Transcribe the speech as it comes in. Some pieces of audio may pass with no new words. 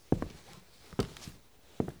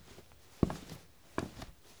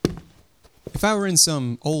If I were in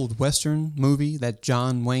some old Western movie, that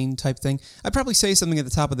John Wayne type thing, I'd probably say something at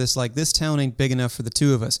the top of this like, this town ain't big enough for the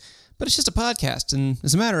two of us. But it's just a podcast, and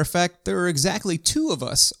as a matter of fact, there are exactly two of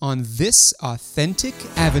us on this authentic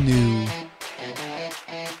avenue.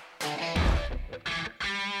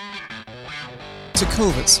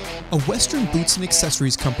 Tecovas, a Western boots and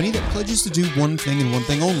accessories company that pledges to do one thing and one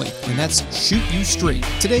thing only, and that's shoot you straight.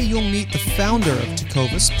 Today you'll meet the founder of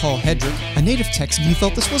Tecovas, Paul Hedrick, a native Texan who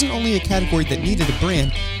felt this wasn't only a category that needed a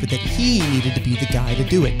brand, but that he needed to be the guy to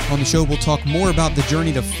do it. On the show we'll talk more about the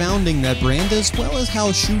journey to founding that brand, as well as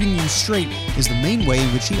how shooting you straight is the main way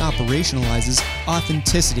in which he operationalizes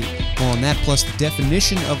authenticity. More on that, plus the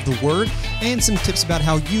definition of the word, and some tips about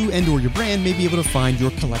how you and or your brand may be able to find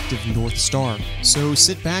your collective North Star. So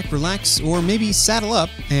sit back, relax, or maybe saddle up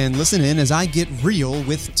and listen in as I get real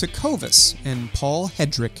with Tecovas and Paul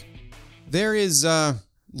Hedrick. There is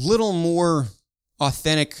little more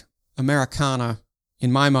authentic Americana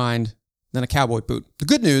in my mind than a cowboy boot. The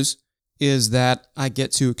good news is that I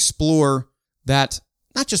get to explore that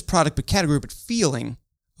not just product but category but feeling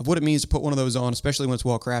of what it means to put one of those on, especially when it's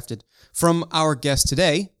well crafted. From our guest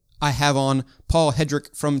today, I have on Paul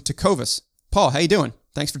Hedrick from Tecovas. Paul, how you doing?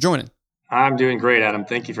 Thanks for joining. I'm doing great, Adam.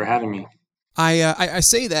 Thank you for having me. I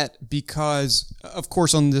say that because, of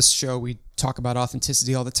course, on this show, we talk about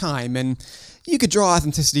authenticity all the time, and you could draw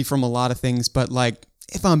authenticity from a lot of things, but like,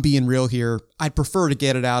 if I'm being real here, I'd prefer to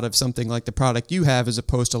get it out of something like the product you have as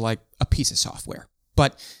opposed to like a piece of software.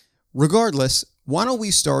 But regardless, why don't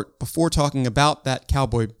we start before talking about that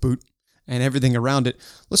cowboy boot and everything around it?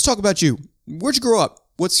 Let's talk about you. Where'd you grow up?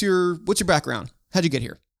 What's your background? How'd you get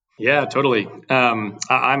here? Yeah, totally. I'm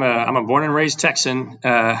a born and raised Texan.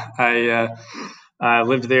 I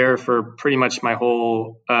lived there for pretty much my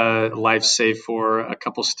whole life, save for a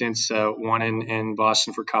couple stints, one in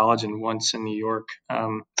Boston for college and once in New York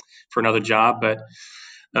for another job. But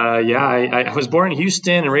I was born in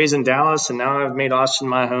Houston and raised in Dallas, and now I've made Austin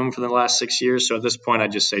my home for the last 6 years. So at this point, I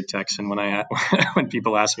just say Texan when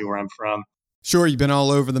people ask me where I'm from. Sure, you've been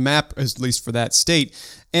all over the map, at least for that state.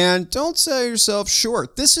 And don't sell yourself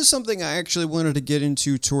short. This is something I actually wanted to get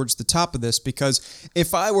into towards the top of this, because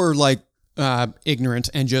if I were like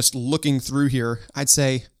ignorant and just looking through here, I'd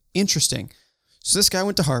say, interesting. So this guy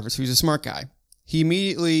went to Harvard, so he's a smart guy. He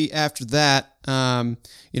immediately after that,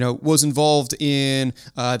 was involved in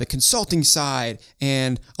the consulting side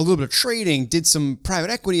and a little bit of trading, did some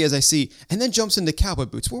private equity, as I see, and then jumps into cowboy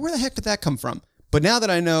boots. Well, where the heck did that come from? But now that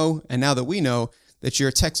I know, and now that we know that you're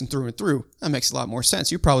a Texan through and through, that makes a lot more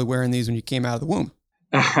sense. You're probably wearing these when you came out of the womb.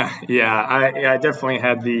 I definitely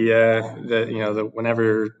had the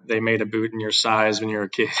whenever they made a boot in your size when you were a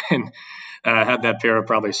kid, and had that pair of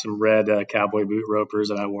probably some red cowboy boot ropers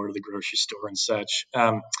that I wore to the grocery store and such.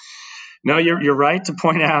 No, you're right to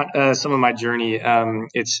point out some of my journey.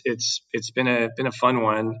 It's been a fun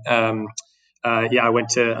one. I went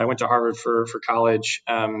to Harvard for college.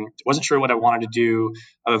 Wasn't sure what I wanted to do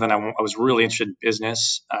other than I was really interested in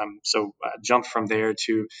business. So I jumped from there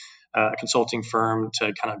to a consulting firm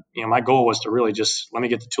to kind of, my goal was to really just let me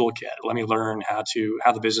get the toolkit, let me learn how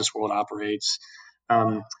the business world operates.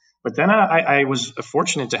 But then I was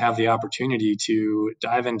fortunate to have the opportunity to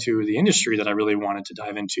dive into the industry that I really wanted to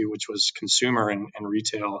dive into, which was consumer and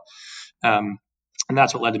retail. And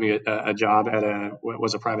that's what led to me a job at what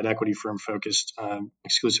was a private equity firm focused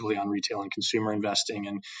exclusively on retail and consumer investing.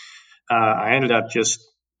 And I ended up just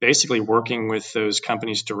basically working with those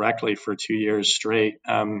companies directly for 2 years straight,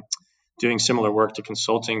 doing similar work to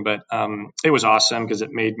consulting. But it was awesome because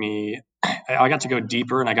it made me, I got to go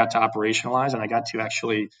deeper and I got to operationalize and I got to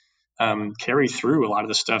actually carry through a lot of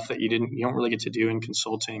the stuff that you don't really get to do in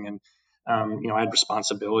consulting. And I had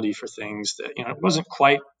responsibility for things that, it wasn't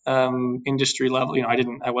quite industry level.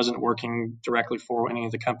 I wasn't working directly for any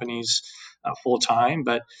of the companies full time,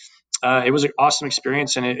 but it was an awesome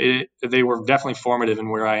experience, and they were definitely formative in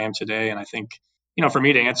where I am today. And I think, for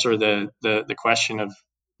me to answer the question of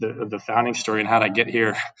the founding story and how did I get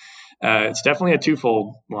here, it's definitely a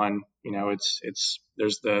twofold one.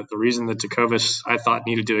 There's the reason that Tecovas I thought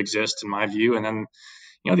needed to exist in my view, and then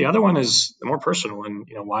the other one is the more personal one.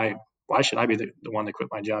 Why should I be the one to quit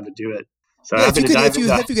my job to do it? So yeah, if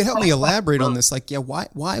you could help me elaborate on this,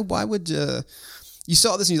 why would you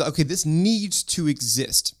saw this and you're like, okay, this needs to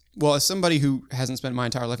exist. Well, as somebody who hasn't spent my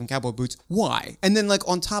entire life in cowboy boots, why? And then like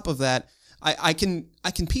on top of that, I can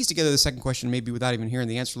piece together the second question maybe without even hearing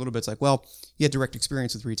the answer a little bit. It's like, well, you had direct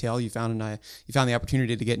experience with retail. You found the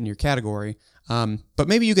opportunity to get in your category. But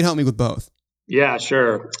maybe you can help me with both. Yeah,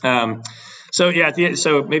 sure. So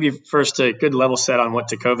maybe first a good level set on what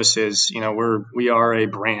Tecovas is. We are a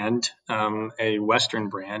brand, a Western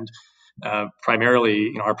brand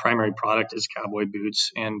primarily, our primary product is cowboy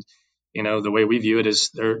boots, and the way we view it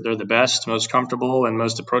is they're the best, most comfortable, and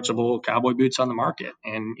most approachable cowboy boots on the market.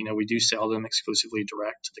 And we do sell them exclusively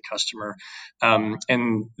direct to the customer.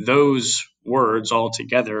 And those words all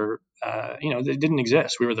together, they didn't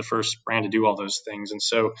exist. We were the first brand to do all those things, and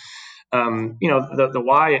so the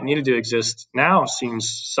why it needed to exist now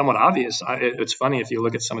seems somewhat obvious. It's funny if you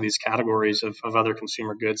look at some of these categories of other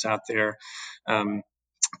consumer goods out there.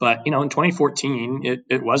 But in 2014,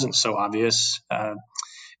 it wasn't so obvious.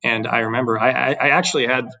 And I remember I actually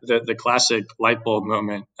had the classic light bulb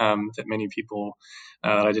moment that many people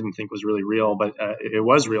I didn't think was really real, but it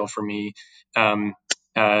was real for me.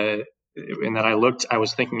 In that I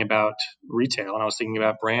was thinking about retail, and I was thinking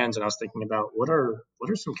about brands, and I was thinking about what are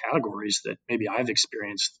some categories that maybe I've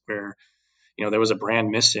experienced where there was a brand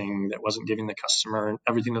missing that wasn't giving the customer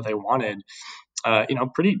everything that they wanted.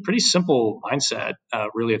 Pretty simple mindset,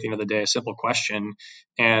 really, at the end of the day, a simple question.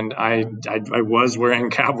 And I was wearing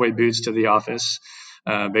cowboy boots to the office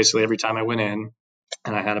basically every time I went in,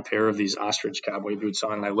 and I had a pair of these ostrich cowboy boots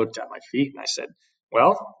on, and I looked at my feet and I said,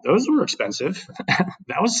 well, those were expensive.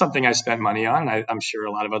 That was something I spent money on. I'm sure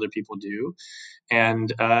a lot of other people do. And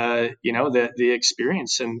the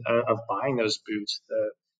experience of buying those boots,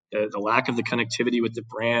 the lack of the connectivity with the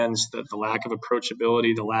brands, the lack of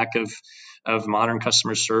approachability, the lack of modern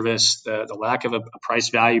customer service, the lack of a price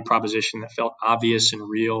value proposition that felt obvious and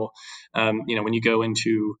real. When you go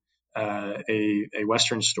into a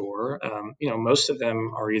Western store, most of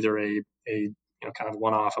them are either a kind of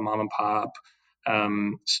one-off, a mom and pop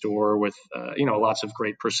store with lots of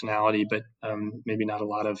great personality, but maybe not a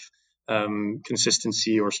lot of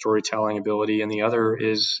consistency or storytelling ability. And the other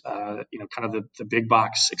is kind of the big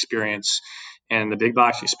box experience. And the big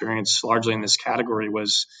box experience, largely in this category,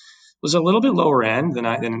 was a little bit lower end than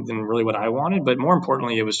really what I wanted. But more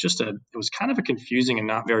importantly, it was kind of a confusing and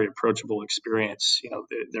not very approachable experience.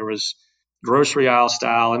 There was grocery aisle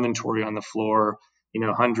style inventory on the floor,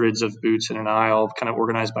 hundreds of boots in an aisle, kind of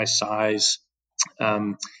organized by size.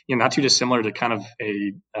 Not too dissimilar to kind of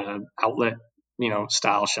a outlet,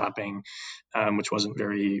 style shopping, which wasn't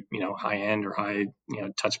very, high end or high,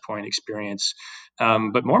 touch point experience.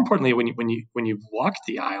 But more importantly, when you walk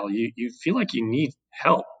the aisle, you feel like you need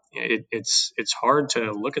help. It's hard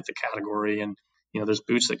to look at the category, and there's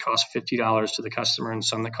boots that cost $50 to the customer, and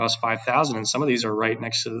some that cost $5,000, and some of these are right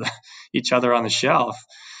next to each other on the shelf.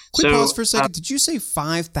 Quick pause for a second. Did you say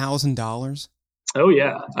 $5,000? Oh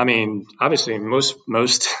yeah. I mean, obviously most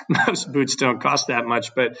boots don't cost that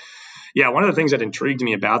much, but yeah, one of the things that intrigued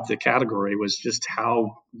me about the category was just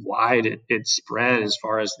how wide it spread as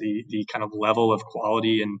far as the kind of level of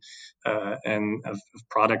quality and of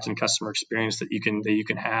product and customer experience that you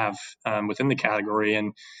can have within the category.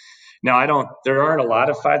 And now there aren't a lot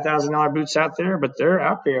of $5,000 boots out there, but they're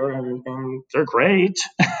out there and they're great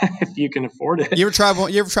if you can afford it. You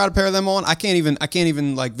ever try a pair of them on? I can't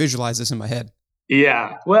even like visualize this in my head.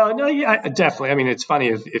 Yeah, well, no, yeah, definitely. I mean, it's funny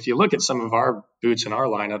if you look at some of our boots in our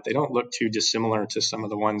lineup, they don't look too dissimilar to some of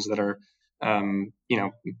the ones that are,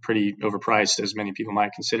 pretty overpriced, as many people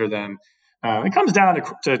might consider them. It comes down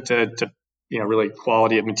to really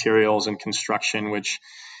quality of materials and construction, which,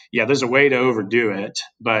 yeah, there's a way to overdo it.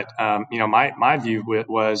 But my view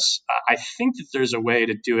was I think that there's a way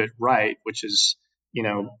to do it right, which is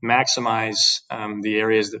maximize the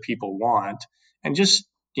areas that people want, and just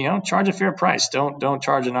charge a fair price. Don't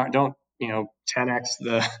charge 10x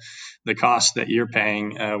the cost that you're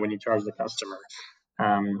paying when you charge the customer.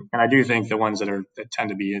 And I do think the ones that tend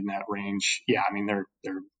to be in that range, yeah, I mean they're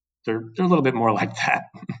a little bit more like that.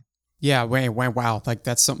 Yeah, wow. Like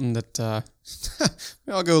that's something that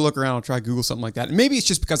I'll go look around. I'll try to Google something like that. And maybe it's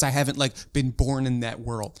just because I haven't been born in that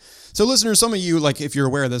world. So listeners, some of you, if you're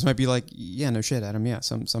aware of this, might be like, yeah, no shit, Adam. Yeah,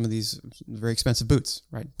 some of these very expensive boots,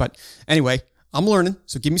 right? But anyway, I'm learning,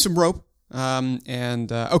 so give me some rope.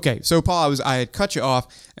 Okay, so Paul, I had cut you off.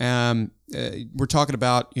 We're talking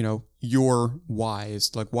about your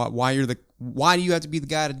whys, why do you have to be the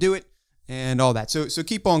guy to do it, and all that. So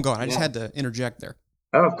keep on going. I just had to interject there.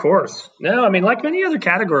 Oh, of course. No, I mean, like many other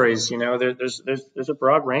categories, there's a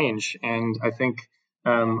broad range, and I think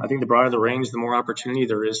the broader the range, the more opportunity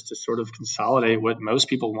there is to sort of consolidate what most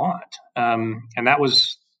people want. And that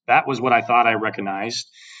was what I thought I recognized.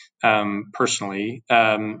 Personally.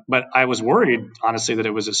 But I was worried, honestly, that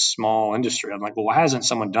it was a small industry. I'm like, well, why hasn't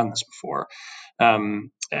someone done this before?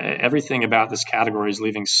 Everything about this category is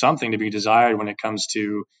leaving something to be desired when it comes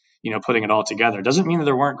to, putting it all together. Doesn't mean that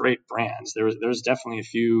there weren't great brands. There's definitely a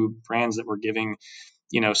few brands that were giving,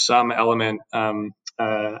 some element of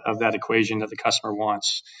of that equation that the customer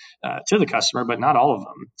wants to the customer, but not all of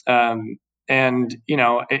them. And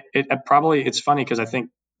it's funny because I think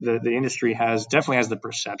the industry definitely has the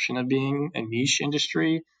perception of being a niche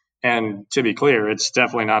industry. And to be clear, it's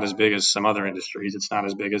definitely not as big as some other industries. It's not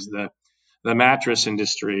as big as the mattress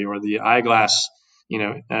industry or the eyeglass,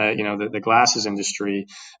 the glasses industry.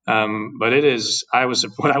 But it is.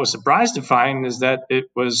 What I was surprised to find is that it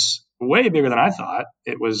was way bigger than I thought.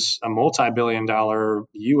 It was a multi-billion-dollar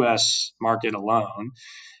U.S. market alone.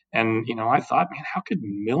 And, I thought, man, how could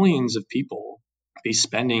millions of people be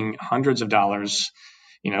spending hundreds of dollars?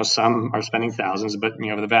 Some are spending thousands, but,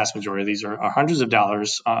 the vast majority of these are hundreds of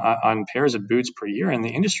dollars on pairs of boots per year, and the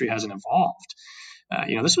industry hasn't evolved.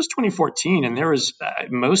 This was 2014, and there was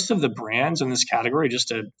most of the brands in this category, just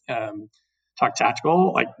to talk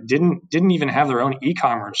tactical, like didn't even have their own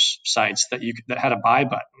e-commerce sites that had a buy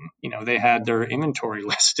button. They had their inventory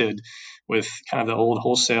listed with kind of the old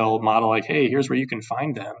wholesale model, like, hey, here's where you can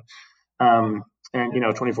find them. And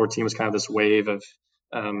 2014 was kind of this wave of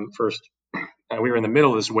first. We were in the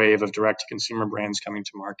middle of this wave of direct-to-consumer brands coming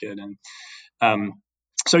to market, and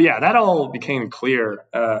so yeah, that all became clear.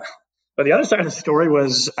 But the other side of the story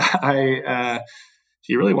was, if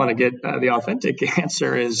you really want to get the authentic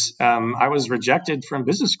answer, is I was rejected from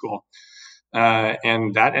business school.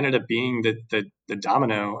 And that ended up being the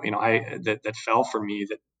domino, that fell for me,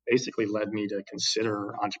 that basically led me to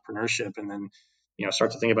consider entrepreneurship, and then,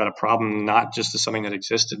 start to think about a problem, not just as something that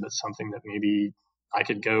existed, but something that maybe I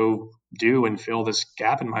could go do and fill this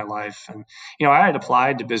gap in my life. And, I had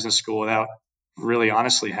applied to business school without really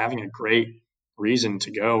honestly having a great reason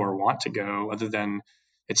to go or want to go, other than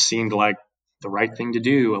it seemed like the right thing to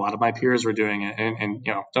do. A lot of my peers were doing it. And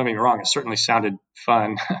don't get me wrong, it certainly sounded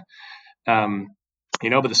fun. But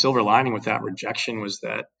the silver lining with that rejection was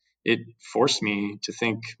that it forced me to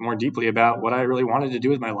think more deeply about what I really wanted to do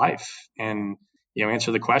with my life, and,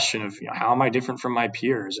 answer the question of, how am I different from my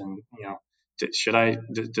peers? And,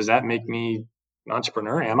 does that make me an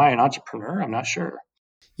entrepreneur? Am I an entrepreneur? I'm not sure.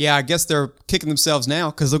 Yeah, I guess they're kicking themselves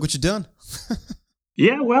now because look what you've done.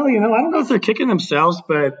 Yeah, well, I don't know if they're kicking themselves,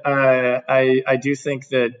 but I do think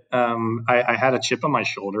that I had a chip on my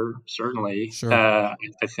shoulder, certainly. Sure. I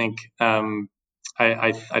think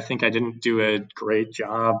I think I didn't do a great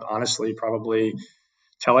job, honestly, probably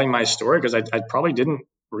telling my story, because I probably didn't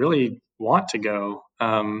really want to go.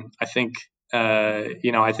 I think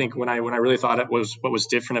I think when I really thought it was what was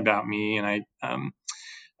different about me, and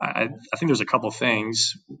I think there's a couple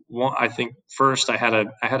things. One, I think first I had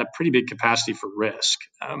a pretty big capacity for risk.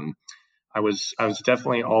 I was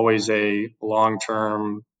definitely always a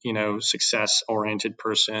long-term, success-oriented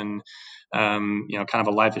person. Kind of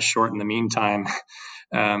a life is short in the meantime,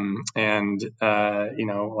 and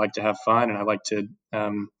like to have fun, and I like to, I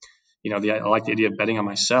like the idea of betting on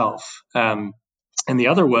myself. And the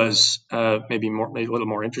other was maybe a little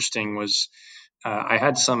more interesting was I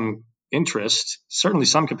had some interest, certainly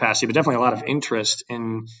some capacity, but definitely a lot of interest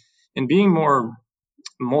in being more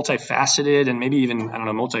multifaceted and maybe even,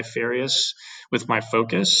 multifarious with my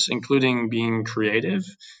focus, including being creative.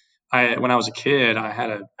 When I was a kid,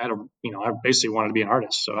 I basically wanted to be an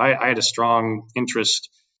artist. So I had a strong interest,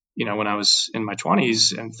 when I was in my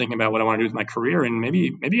 20s and thinking about what I want to do with my career, and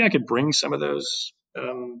maybe I could bring some of those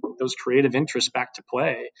creative interests back to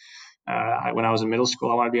play. When I was in middle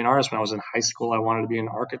school, I wanted to be an artist. When I was in high school, I wanted to be an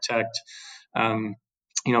architect.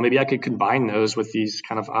 Maybe I could combine those with these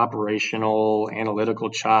kind of operational, analytical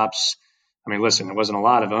chops. I mean, listen, there wasn't a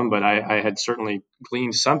lot of them, but I had certainly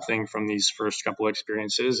gleaned something from these first couple of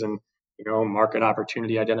experiences, and, market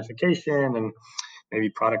opportunity identification and maybe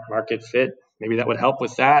product market fit. Maybe that would help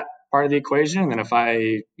with that part of the equation. And then if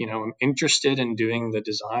I, am interested in doing the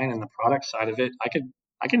design and the product side of it,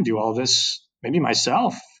 I can do all this maybe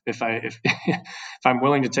myself if if I'm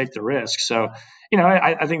willing to take the risk. So,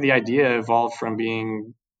 I think the idea evolved from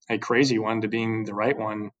being a crazy one to being the right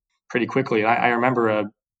one pretty quickly. I remember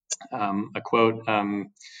a quote, not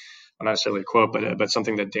necessarily a quote, but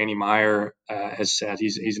something that Danny Meyer has said.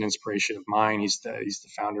 He's an inspiration of mine. He's the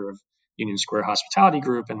founder of Union Square Hospitality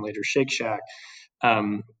Group and later Shake Shack.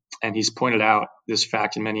 And he's pointed out this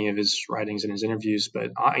fact in many of his writings and his interviews.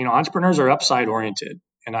 But entrepreneurs are upside oriented,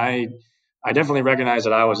 and I definitely recognize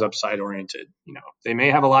that I was upside oriented. They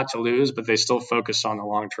may have a lot to lose, but they still focus on the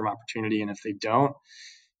long term opportunity. And if they don't,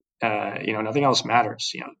 nothing else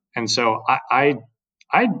matters. And so I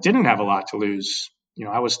didn't have a lot to lose.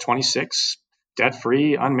 I was 26, debt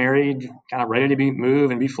free, unmarried, kind of ready to move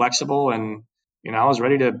and be flexible, and I was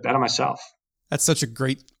ready to bet on myself. That's such a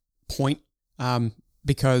great point,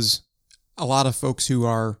 because a lot of folks who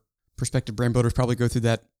are prospective brand builders probably go through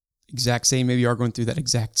that exact same, maybe are going through that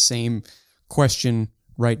exact same question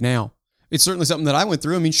right now. It's certainly something that I went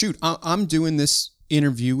through. I mean, shoot, I'm doing this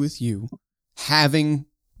interview with you, having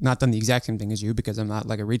not done the exact same thing as you because I'm not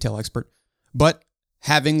like a retail expert, but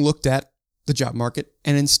having looked at the job market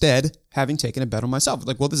and instead having taken a bet on myself.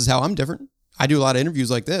 Like, well, this is how I'm different. I do a lot of interviews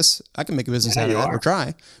like this. I can make a business out of that or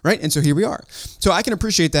try, right? And so here we are. So I can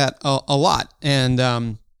appreciate that a lot. And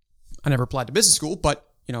I never applied to business school, but,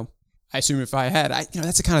 I assume if I had,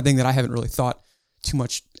 that's the kind of thing that I haven't really thought too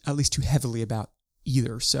much, at least too heavily about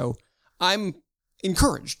either. So I'm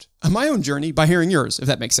encouraged on my own journey by hearing yours, if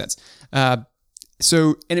that makes sense. And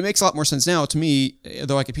it makes a lot more sense now to me,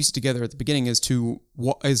 though I could piece it together at the beginning as to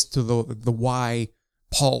the why,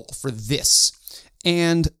 Paul, for this.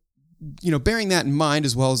 And, bearing that in mind,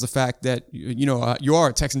 as well as the fact that, you are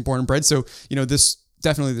a Texan born and bred. So, this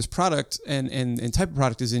product and type of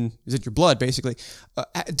product is in your blood, basically.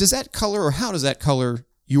 Does that color, or how does that color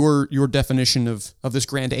your definition of this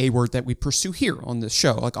grand A word that we pursue here on this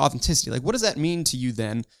show, like authenticity? Like, what does that mean to you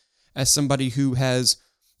then, as somebody who has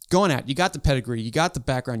gone out, you got the pedigree, you got the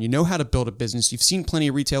background, you know how to build a business, you've seen plenty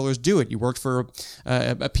of retailers do it, you worked for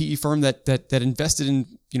a PE firm that invested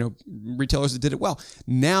in retailers that did it well.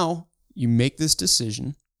 Now you make this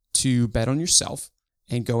decision to bet on yourself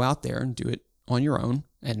and go out there and do it on your own.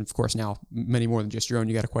 And of course, now many more than just your own,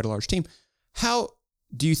 you got quite a large team. How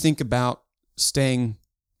do you think about staying,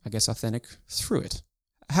 I guess, authentic through it?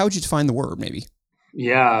 How would you define the word, maybe?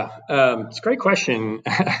 Yeah, it's a great question.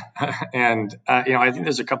 And, I think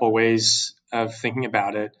there's a couple of ways of thinking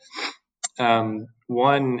about it.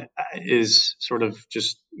 One is sort of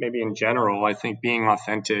just maybe in general, I think being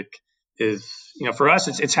authentic is, for us,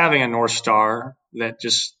 it's having a North Star that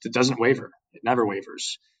doesn't waver. It never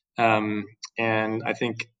wavers. And I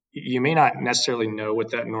think you may not necessarily know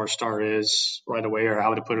what that North Star is right away or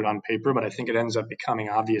how to put it on paper, but I think it ends up becoming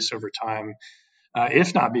obvious over time,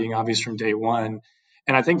 if not being obvious from day one.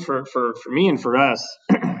 And I think for me and for us,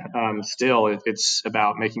 still, it's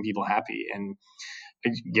about making people happy and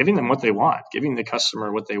giving them what they want, giving the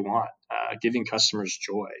customer what they want, giving customers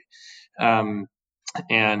joy.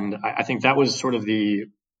 And I think that was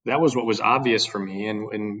that was what was obvious for me.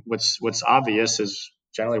 And what's obvious is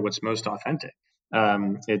generally what's most authentic.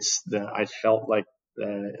 I felt like,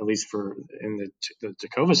 at least in the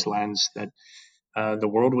Tecovas lens, that the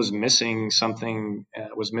world was missing something,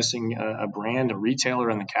 was missing a brand, a retailer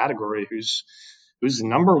in the category whose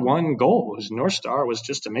number one goal, whose North Star, was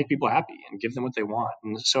just to make people happy and give them what they want.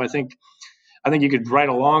 And so I think you could write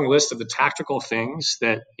a long list of the tactical things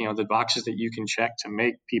that, the boxes that you can check to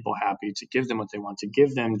make people happy, to give them what they want, to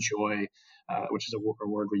give them joy, which is a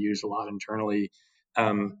word we use a lot internally.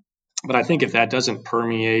 But I think if that doesn't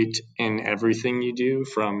permeate in everything you do,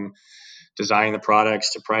 from designing the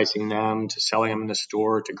products to pricing them, to selling them in the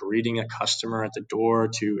store, to greeting a customer at the door,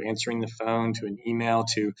 to answering the phone, to an email,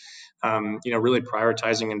 to, really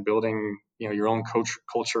prioritizing and building, your own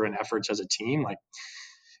culture and efforts as a team, like,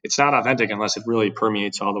 it's not authentic unless it really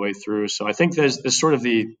permeates all the way through. So I think there's sort of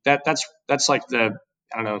that's like the,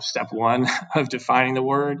 step one of defining the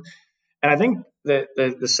word. And I think that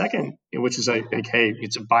the second, which is like, hey,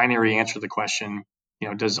 it's a binary answer to the question,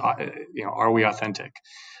 are we authentic?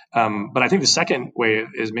 But I think the second way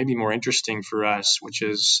is maybe more interesting for us, which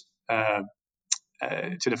is to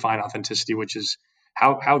define authenticity, which is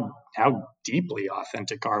how deeply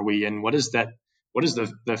authentic are we, and what is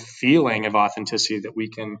the feeling of authenticity that we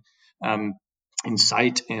can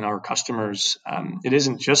incite in our customers. It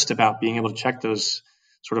isn't just about being able to check those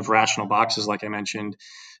sort of rational boxes, like I mentioned,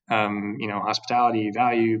 hospitality,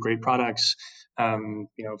 value, great products,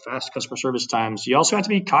 fast customer service times. You also have to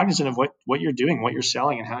be cognizant of what you're doing, what you're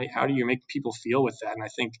selling, and how do you make people feel with that. And I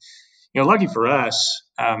think, lucky for us,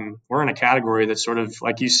 we're in a category that sort of,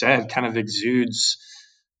 like you said, kind of exudes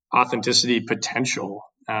authenticity potential.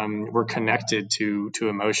 We're connected to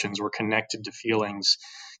emotions. We're connected to feelings.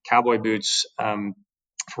 Cowboy boots,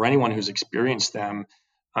 for anyone who's experienced them,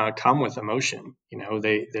 come with emotion.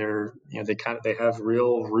 They have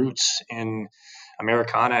real roots in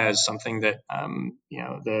Americana as something that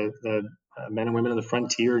the men and women of the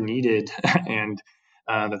frontier needed, and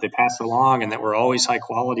that they passed along, and that were always high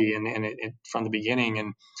quality and it from the beginning.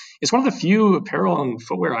 And it's one of the few apparel and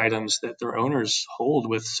footwear items that their owners hold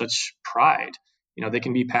with such pride. They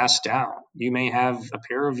can be passed down. You may have a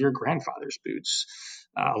pair of your grandfather's boots.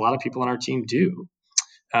 A lot of people on our team do.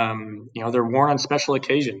 They're worn on special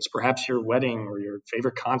occasions, perhaps your wedding or your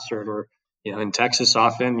favorite concert, or, in Texas,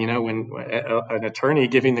 often, when an attorney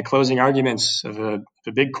giving the closing arguments of a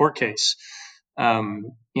big court case.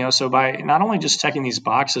 So by not only just checking these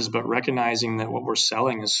boxes, but recognizing that what we're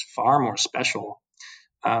selling is far more special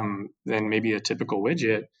than maybe a typical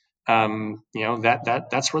widget,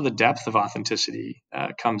 that's where the depth of authenticity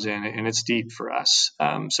comes in, and it's deep for us.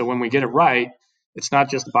 So when we get it right, it's not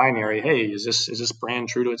just binary. Hey, is this brand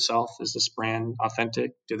true to itself? Is this brand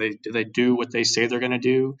authentic? Do they do what they say they're going to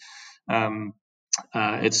do?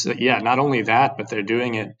 It's not only that, but they're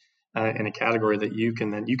doing it in a category that you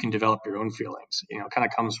can develop your own feelings. It kind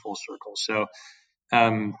of comes full circle. So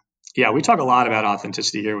we talk a lot about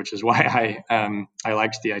authenticity here, which is why I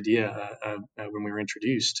liked the idea when we were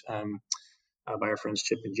introduced by our friends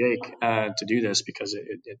Chip and Jake to do this, because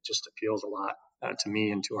it just appeals a lot to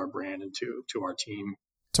me and to our brand and to our team.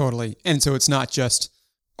 Totally. And so it's not just,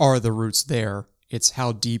 are the roots there? It's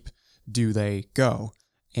how deep do they go?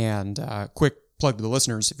 And quick plug to the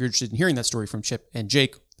listeners, if you're interested in hearing that story from Chip and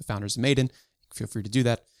Jake, the founders of Maiden, feel free to do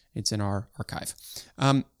that. It's in our archive.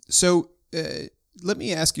 Let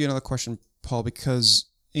me ask you another question, Paul, because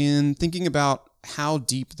in thinking about how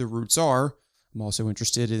deep the roots are, I'm also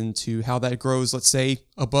interested into how that grows, let's say,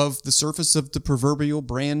 above the surface of the proverbial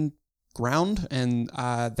brand ground. And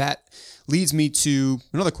that leads me to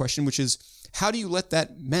another question, which is, how do you let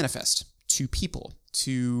that manifest to people,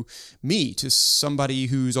 to me, to somebody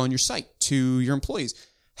who's on your site, to your employees?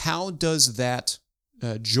 How does that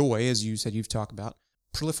joy, as you said you've talked about,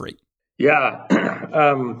 proliferate? Yeah,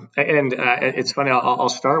 and it's funny. I'll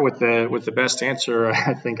start with the best answer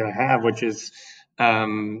I think I have, which is,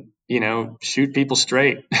 shoot people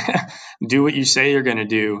straight. Do what you say you're going to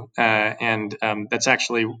do, and that's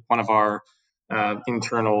actually one of our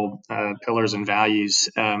internal pillars and values,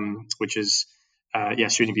 which is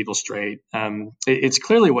shooting people straight. It's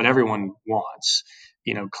clearly what everyone wants.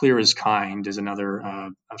 Clear as kind is another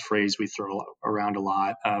a phrase we throw around a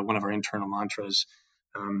lot. One of our internal mantras.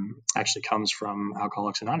 Actually comes from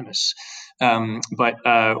Alcoholics Anonymous. We're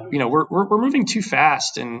moving too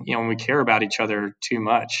fast, and when we care about each other too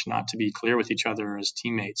much, not to be clear with each other as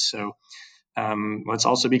teammates. So let's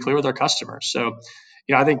also be clear with our customers. So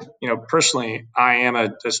I think personally, I am a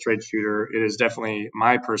straight shooter. It is definitely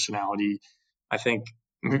my personality. I think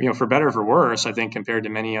for better or for worse, I think compared to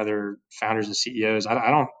many other founders and CEOs,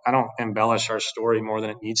 I don't embellish our story more than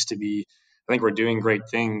it needs to be. I think we're doing great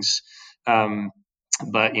things.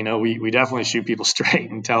 But we definitely shoot people straight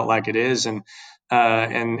and tell it like it is, and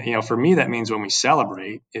for me that means when we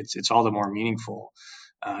celebrate, it's all the more meaningful.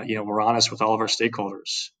 We're honest with all of our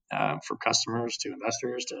stakeholders, from customers to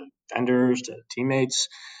investors to vendors to teammates.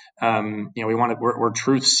 We're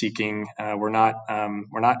truth seeking. We're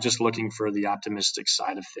not just looking for the optimistic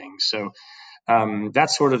side of things. So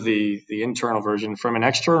that's sort of the internal version. From an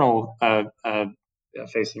external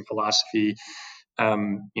facing philosophy.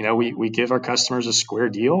 We give our customers a square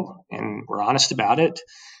deal, and we're honest about it.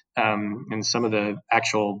 And some of the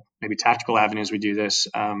actual maybe tactical avenues we do this,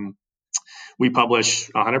 we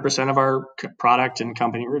publish 100% of our product and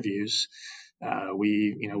company reviews.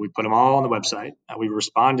 We put them all on the website. We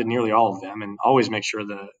respond to nearly all of them, and always make sure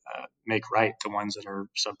to make right the ones that are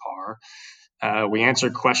subpar. We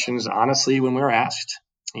answer questions honestly when we're asked.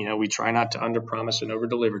 We try not to underpromise and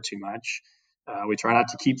overdeliver too much. We try not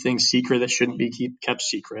to keep things secret that shouldn't be kept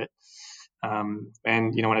secret. When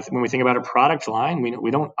we think about a product line,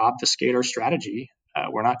 we don't obfuscate our strategy.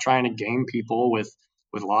 We're not trying to game people with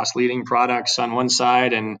loss leading products on one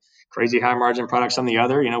side and crazy high margin products on the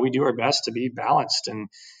other. We do our best to be balanced, and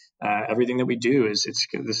everything that we do is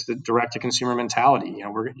this the direct to consumer mentality.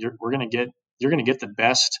 You're going to get the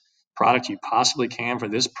best product you possibly can for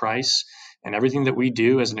this price. And everything that we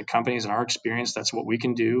do as a company, as in our experience, that's what we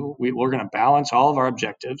can do. We're going to balance all of our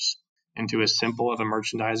objectives into as simple of a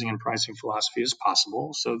merchandising and pricing philosophy as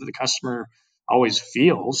possible, so that the customer always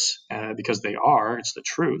feels, because it's the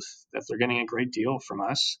truth, that they're getting a great deal from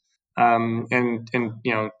us.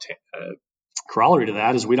 Corollary to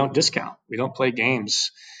that is we don't discount. We don't play games.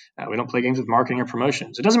 We don't play games with marketing or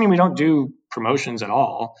promotions. It doesn't mean we don't do promotions at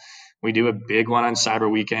all. We do a big one on Cyber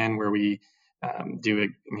Weekend where we do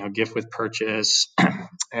a gift with purchase,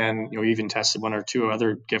 and we even tested one or two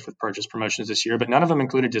other gift with purchase promotions this year, but none of them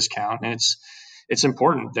include a discount. And it's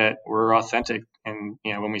important that we're authentic, and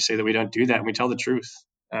when we say that we don't do that, we tell the truth.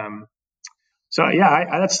 That's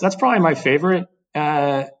probably my favorite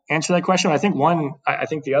answer to that question. I think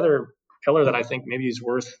the other pillar that I think maybe is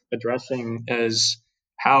worth addressing is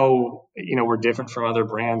how we're different from other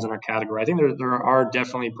brands in our category. I think there are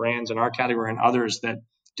definitely brands in our category and others that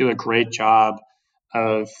do a great job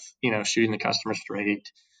of shooting the customer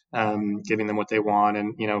straight, giving them what they want,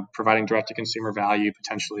 and providing direct to consumer value,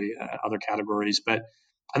 potentially other categories. But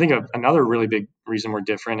I think another really big reason we're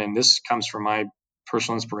different, and this comes from my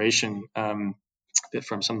personal inspiration, from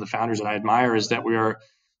some of the founders that I admire, is that we are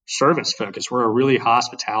service focused. We're a really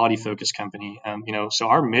hospitality focused company. So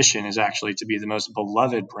our mission is actually to be the most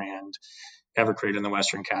beloved brand ever created in the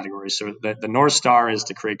Western category. So the North Star is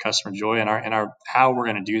to create customer joy, and our how we're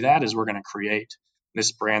going to do that is we're going to create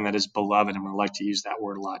this brand that is beloved, and we like to use that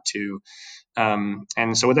word a lot too.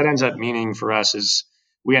 And so what that ends up meaning for us is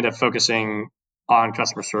we end up focusing on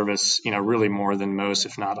customer service, really more than most,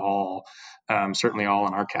 if not all, certainly all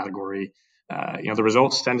in our category. The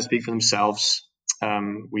results tend to speak for themselves.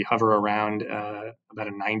 We hover around about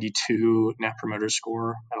a 92 net promoter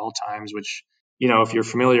score at all times, which, if you're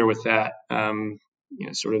familiar with that,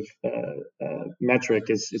 sort of metric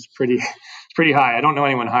is pretty, it's pretty high. I don't know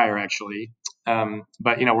anyone higher actually.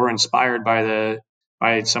 But we're inspired by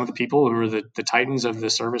some of the people who are the titans of the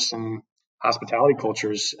service and hospitality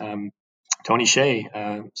cultures. Tony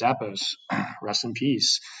Hsieh, Zappos, rest in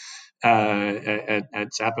peace. At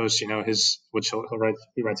Zappos, which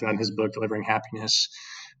he writes about in his book, Delivering Happiness.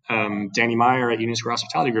 Danny Meyer at Union Square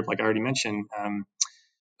Hospitality Group, like I already mentioned.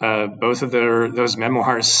 Both of those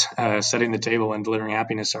memoirs, Setting the Table and Delivering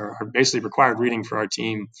Happiness, are basically required reading for our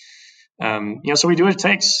team. So we do what it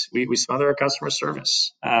takes. We smother our customer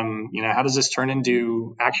service. How does this turn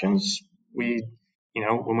into actions?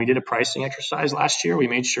 When we did a pricing exercise last year, we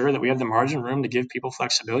made sure that we have the margin room to give people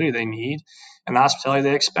flexibility they need and the hospitality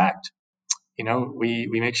they expect. We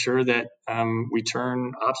make sure that we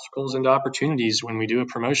turn obstacles into opportunities when we do a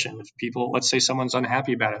promotion. If people, let's say someone's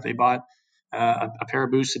unhappy about it, they bought a pair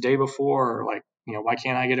of boots the day before, why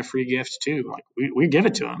can't I get a free gift too? We give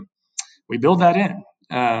it to them. We build that in.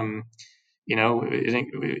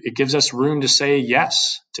 It gives us room to say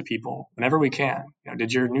yes to people whenever we can.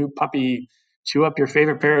 Did your new puppy chew up your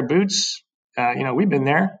favorite pair of boots? We've been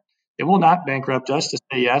there. It will not bankrupt us to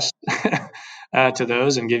say yes to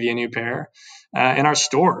those and give you a new pair. In our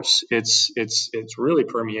stores, it's really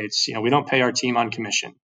permeates. We don't pay our team on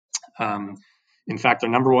commission. In fact, our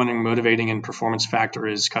number one motivating and performance factor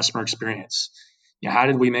is customer experience. How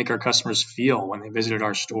did we make our customers feel when they visited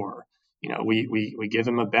our store? We give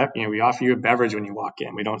them we offer you a beverage when you walk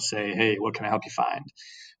in. We don't say, hey, what can I help you find?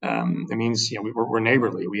 It means, we're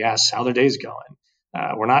neighborly. We ask how their day's going.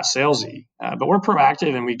 We're not salesy, but we're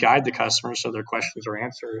proactive, and we guide the customer so their questions are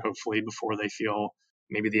answered, hopefully before they feel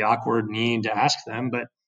maybe the awkward need to ask them. But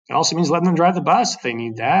it also means letting them drive the bus if they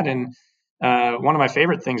need that. And one of my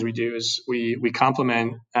favorite things we do is we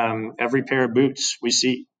compliment every pair of boots we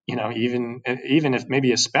see. Even if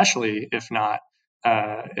maybe especially if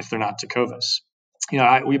they're not Tecovas.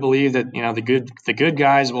 We believe that the good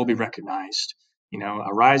guys will be recognized.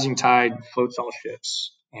 A rising tide floats all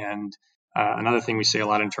ships. And another thing we say a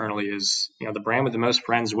lot internally is, the brand with the most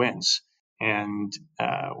friends wins. And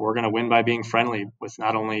we're going to win by being friendly with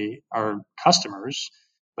not only our customers,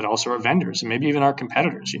 but also our vendors and maybe even our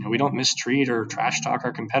competitors. We don't mistreat or trash talk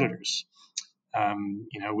our competitors.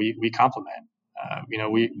 We compliment.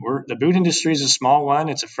 The boot industry is a small one.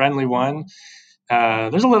 It's a friendly one.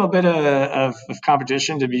 There's a little bit of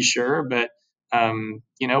competition to be sure, but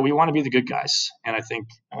we want to be the good guys. And I think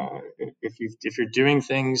if you're doing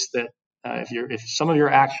things that if some of your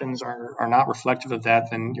actions are not reflective of that,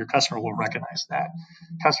 then your customer will recognize that.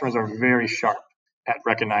 Customers are very sharp at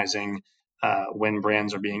recognizing when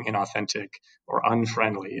brands are being inauthentic or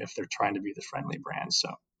unfriendly if they're trying to be the friendly brand. So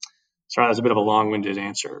sorry, that's a bit of a long-winded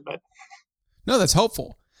answer, but no, that's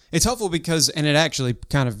helpful. It's helpful because, and it actually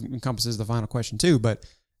kind of encompasses the final question too, but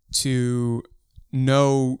to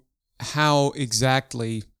know how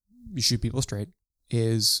exactly you shoot people straight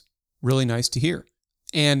is really nice to hear.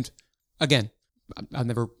 And again, I've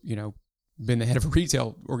never, been the head of a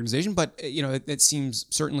retail organization, but it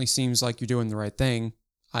certainly seems like you're doing the right thing.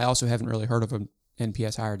 I also haven't really heard of an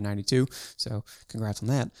NPS higher than 92, so congrats on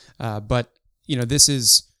that. But this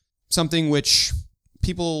is something which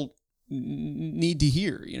people need to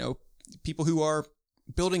hear. People who are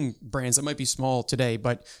building brands that might be small today,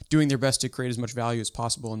 but doing their best to create as much value as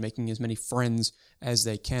possible and making as many friends as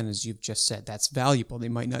they can, as you've just said. That's valuable. They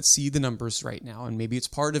might not see the numbers right now, and maybe it's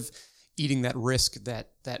part of eating that risk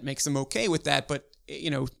that makes them okay with that, but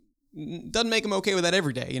doesn't make them okay with that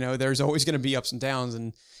every day. There's always going to be ups and downs,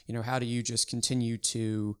 and how do you just continue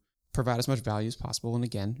to provide as much value as possible, and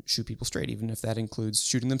again, shoot people straight, even if that includes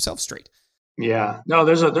shooting themselves straight. Yeah, no,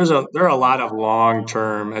 there are a lot of long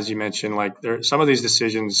term, as you mentioned, like some of these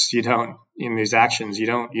decisions in these actions you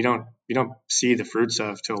don't see the fruits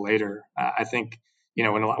of till later. I think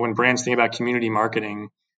when brands think about community marketing,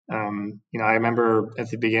 I remember at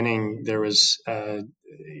the beginning there was a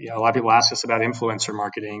lot of people asked us about influencer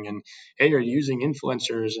marketing and, hey, you're using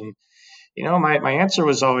influencers, and my answer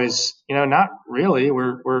was always, not really.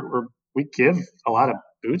 We give a lot of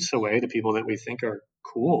boots away to people that we think are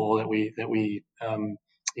cool that we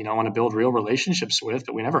want to build real relationships with,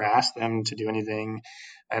 but we never ask them to do anything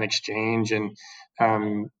in exchange. And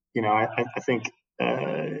I think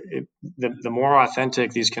the more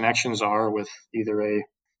authentic these connections are with either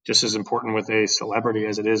just as important with a celebrity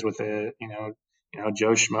as it is with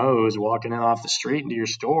Joe Schmo who's walking in off the street into your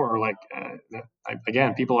store. Like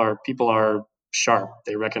again, people are sharp.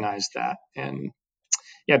 They recognize that. And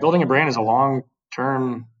yeah, building a brand is a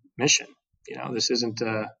long-term mission. This isn't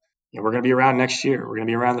we're going to be around next year. We're going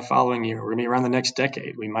to be around the following year. We're going to be around the next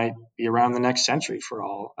decade. We might be around the next century for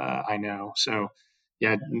all I know. So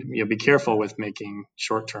yeah, be careful with making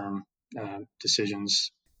short-term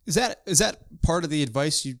decisions. Is that part of the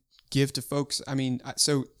advice you give to folks? I mean,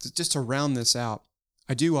 so just to round this out,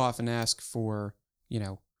 I do often ask for,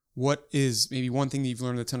 what is maybe one thing that you've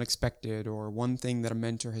learned that's unexpected, or one thing that a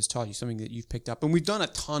mentor has taught you, something that you've picked up. And we've done a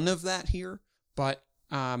ton of that here, but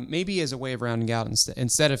maybe as a way of rounding out,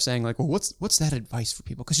 instead of saying like, well, what's that advice for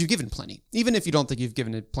people? Because you've given plenty. Even if you don't think you've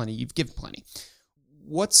given it plenty, you've given plenty.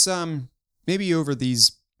 What's maybe over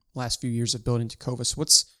these last few years of building Tecovas,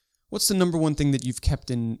 what's the number one thing that you've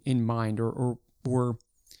kept in mind, or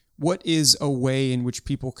what is a way in which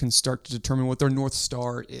people can start to determine what their North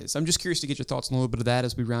Star is? I'm just curious to get your thoughts on a little bit of that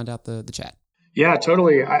as we round out the chat. Yeah,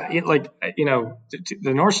 totally.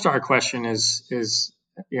 The North Star question is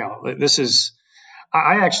this is,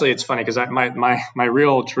 I actually, it's funny because my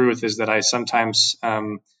real truth is that I sometimes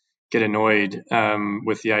get annoyed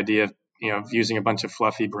with the idea of using a bunch of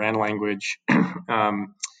fluffy brand language,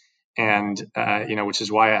 which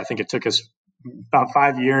is why I think it took us about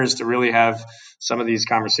 5 years to really have some of these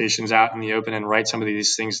conversations out in the open and write some of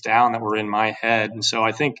these things down that were in my head. And so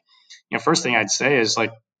I think, first thing I'd say is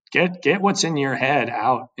like, get what's in your head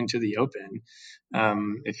out into the open.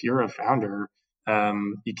 If you're a founder,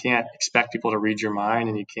 you can't expect people to read your mind,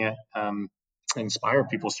 and you can't inspire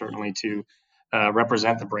people certainly to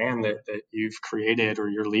represent the brand that you've created or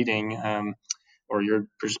you're leading, or you're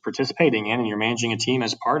participating in, and you're managing a team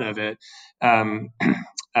as part of it,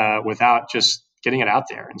 without just getting it out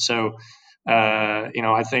there. And so,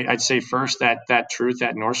 I think I'd say first that truth,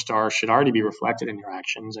 that North Star, should already be reflected in your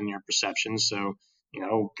actions and your perceptions. So,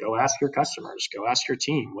 go ask your customers, go ask your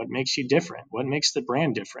team, what makes you different? What makes the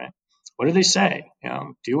brand different? What do they say?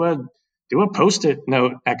 Do a Post-it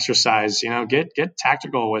note exercise. Get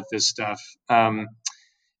tactical with this stuff. And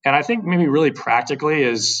I think maybe really practically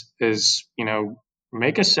is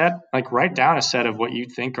make a set, like write down a set of what you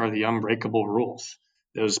think are the unbreakable rules,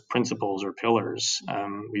 those principles or pillars.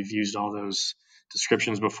 We've used all those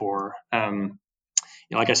descriptions before.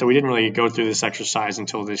 Like I said, we didn't really go through this exercise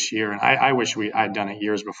until this year, and I wish I'd done it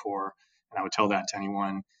years before. And I would tell that to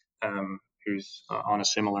anyone who's on a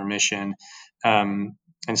similar mission. And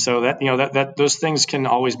so that those things can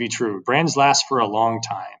always be true. Brands last for a long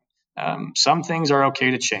time. Some things are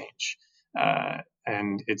okay to change,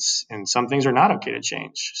 and some things are not okay to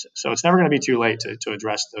change. So it's never going to be too late to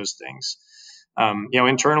address those things.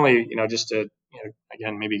 Internally, just to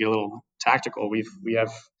again maybe get a little tactical, we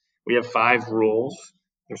have 5 rules.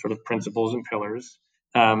 They're sort of principles and pillars.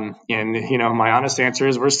 And my honest answer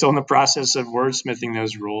is we're still in the process of wordsmithing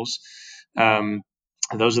those rules.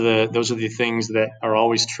 Those are the things that are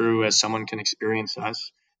always true as someone can experience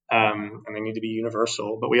us. And they need to be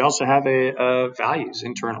universal, but we also have values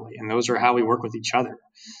internally, and those are how we work with each other.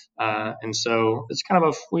 And so it's kind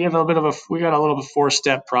of we got a little bit of a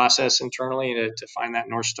 4-step process internally to find that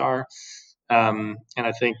North Star. And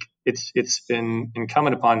I think it's been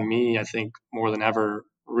incumbent upon me, I think more than ever,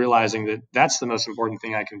 realizing that that's the most important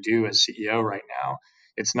thing I can do as CEO right now.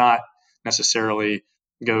 It's not necessarily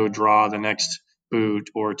go draw the next boot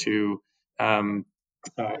or to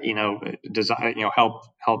design,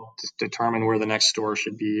 help determine where the next store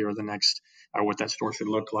should be or what that store should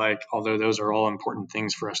look like. Although those are all important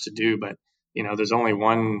things for us to do, but there's only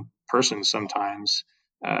one person sometimes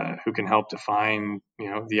who can help define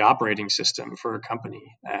the operating system for a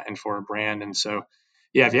company and for a brand. And so,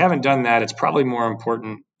 yeah, if you haven't done that, it's probably more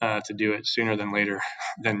important to do it sooner than later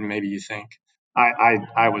than maybe you think.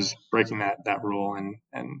 I was breaking that rule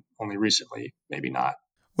and only recently, maybe not.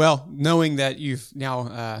 Well, knowing that you've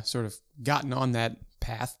now sort of gotten on that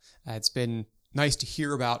path, it's been nice to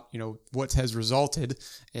hear about, what has resulted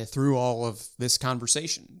through all of this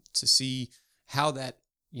conversation, to see how that,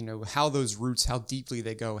 how those roots, how deeply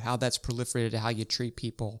they go, how that's proliferated to how you treat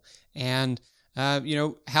people, and,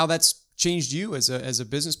 how that's changed you as a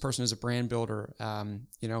business person, as a brand builder,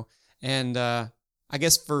 and I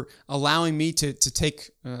guess for allowing me to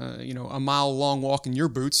take, a mile-long walk in your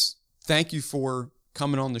boots. Thank you for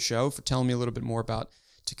coming on the show, for telling me a little bit more about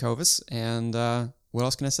Tecovas. And what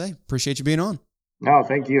else can I say? Appreciate you being on. No,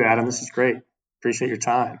 thank you, Adam. This is great. Appreciate your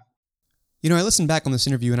time. I listened back on this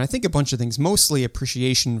interview and I think a bunch of things, mostly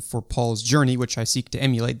appreciation for Paul's journey, which I seek to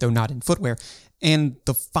emulate, though not in footwear, and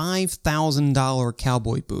the $5,000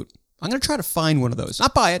 cowboy boot. I'm going to try to find one of those.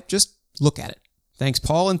 Not buy it, just look at it. Thanks,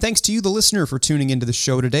 Paul, and thanks to you, the listener, for tuning into the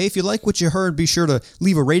show today. If you like what you heard, be sure to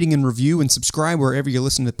leave a rating and review and subscribe wherever you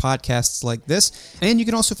listen to podcasts like this. And you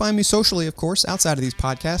can also find me socially, of course, outside of these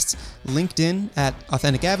podcasts, LinkedIn at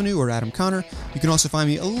Authentic Avenue or Adam Connor. You can also find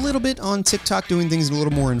me a little bit on TikTok doing things in a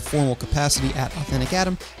little more informal capacity at Authentic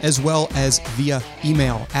Adam, as well as via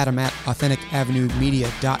email,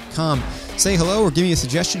 adam@AuthenticAvenueMedia.com. Say hello or give me a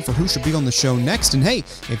suggestion for who should be on the show next. And hey,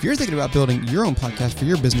 if you're thinking about building your own podcast for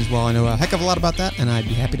your business, well, I know a heck of a lot about that, and I'd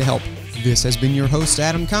be happy to help. This has been your host,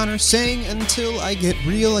 Adam Connor, saying until I get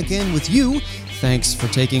real again with you, thanks for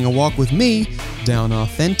taking a walk with me down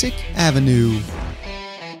Authentic Avenue.